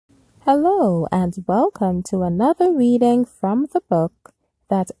Hello and welcome to another reading from the book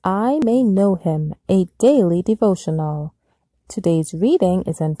That I May Know Him, a daily devotional. Today's reading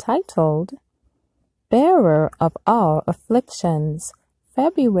is entitled Bearer of Our Afflictions,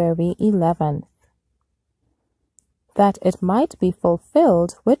 February 11th. That it might be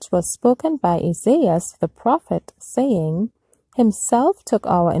fulfilled which was spoken by Isaiah the prophet, saying, Himself took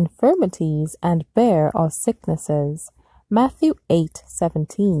our infirmities and bare our sicknesses. Matthew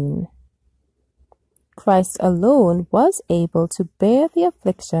 8:17. Christ alone was able to bear the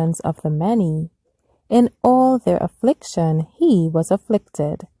afflictions of the many. In all their affliction he was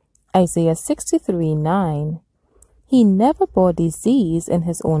afflicted. Isaiah 63:9. He never bore disease in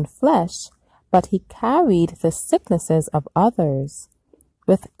his own flesh, but he carried the sicknesses of others.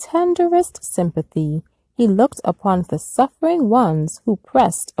 With tenderest sympathy, he looked upon the suffering ones who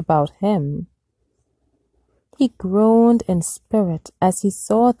pressed about him. He groaned in spirit as he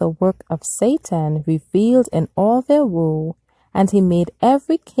saw the work of Satan revealed in all their woe, and he made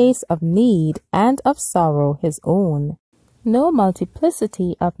every case of need and of sorrow his own. No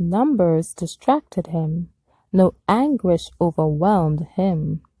multiplicity of numbers distracted him, no anguish overwhelmed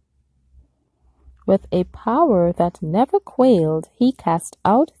him. With a power that never quailed, he cast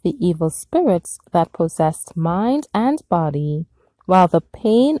out the evil spirits that possessed mind and body, while the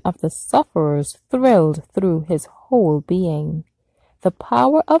pain of the sufferers thrilled through his whole being. The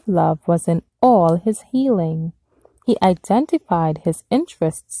power of love was in all his healing. He identified his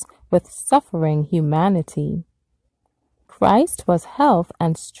interests with suffering humanity. Christ was health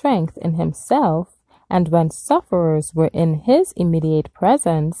and strength in himself, and when sufferers were in his immediate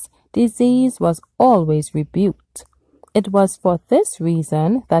presence, disease was always rebuked. It was for this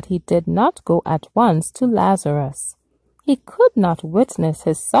reason that he did not go at once to Lazarus. He could not witness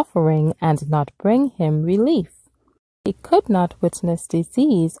his suffering and not bring him relief. He could not witness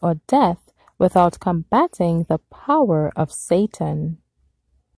disease or death without combating the power of Satan.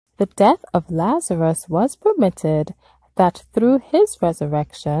 The death of Lazarus was permitted that through his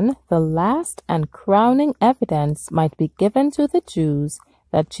resurrection the last and crowning evidence might be given to the Jews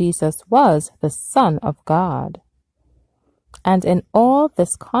that Jesus was the Son of God. And in all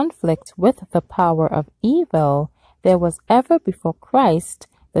this conflict with the power of evil, there was ever before Christ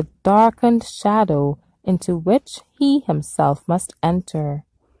the darkened shadow into which he himself must enter.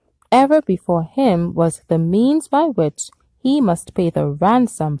 Ever before him was the means by which he must pay the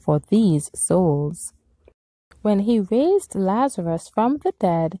ransom for these souls. When he raised Lazarus from the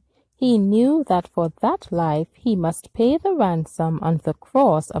dead, he knew that for that life he must pay the ransom on the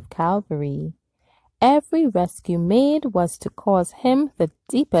cross of Calvary. Every rescue made was to cause him the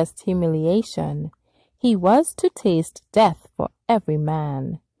deepest humiliation. He was to taste death for every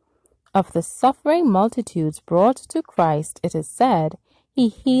man. Of the suffering multitudes brought to Christ, it is said, he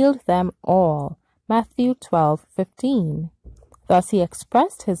healed them all. Matthew 12:15. Thus he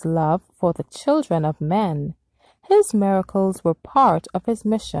expressed his love for the children of men. His miracles were part of his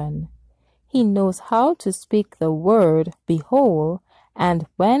mission. He knows how to speak the word, "Be whole," and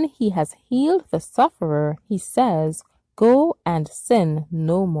when he has healed the sufferer, he says, "Go and sin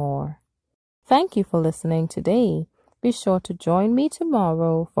no more." Thank you for listening today. Be sure to join me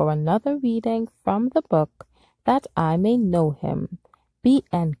tomorrow for another reading from the book That I May Know Him. Be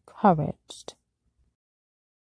encouraged.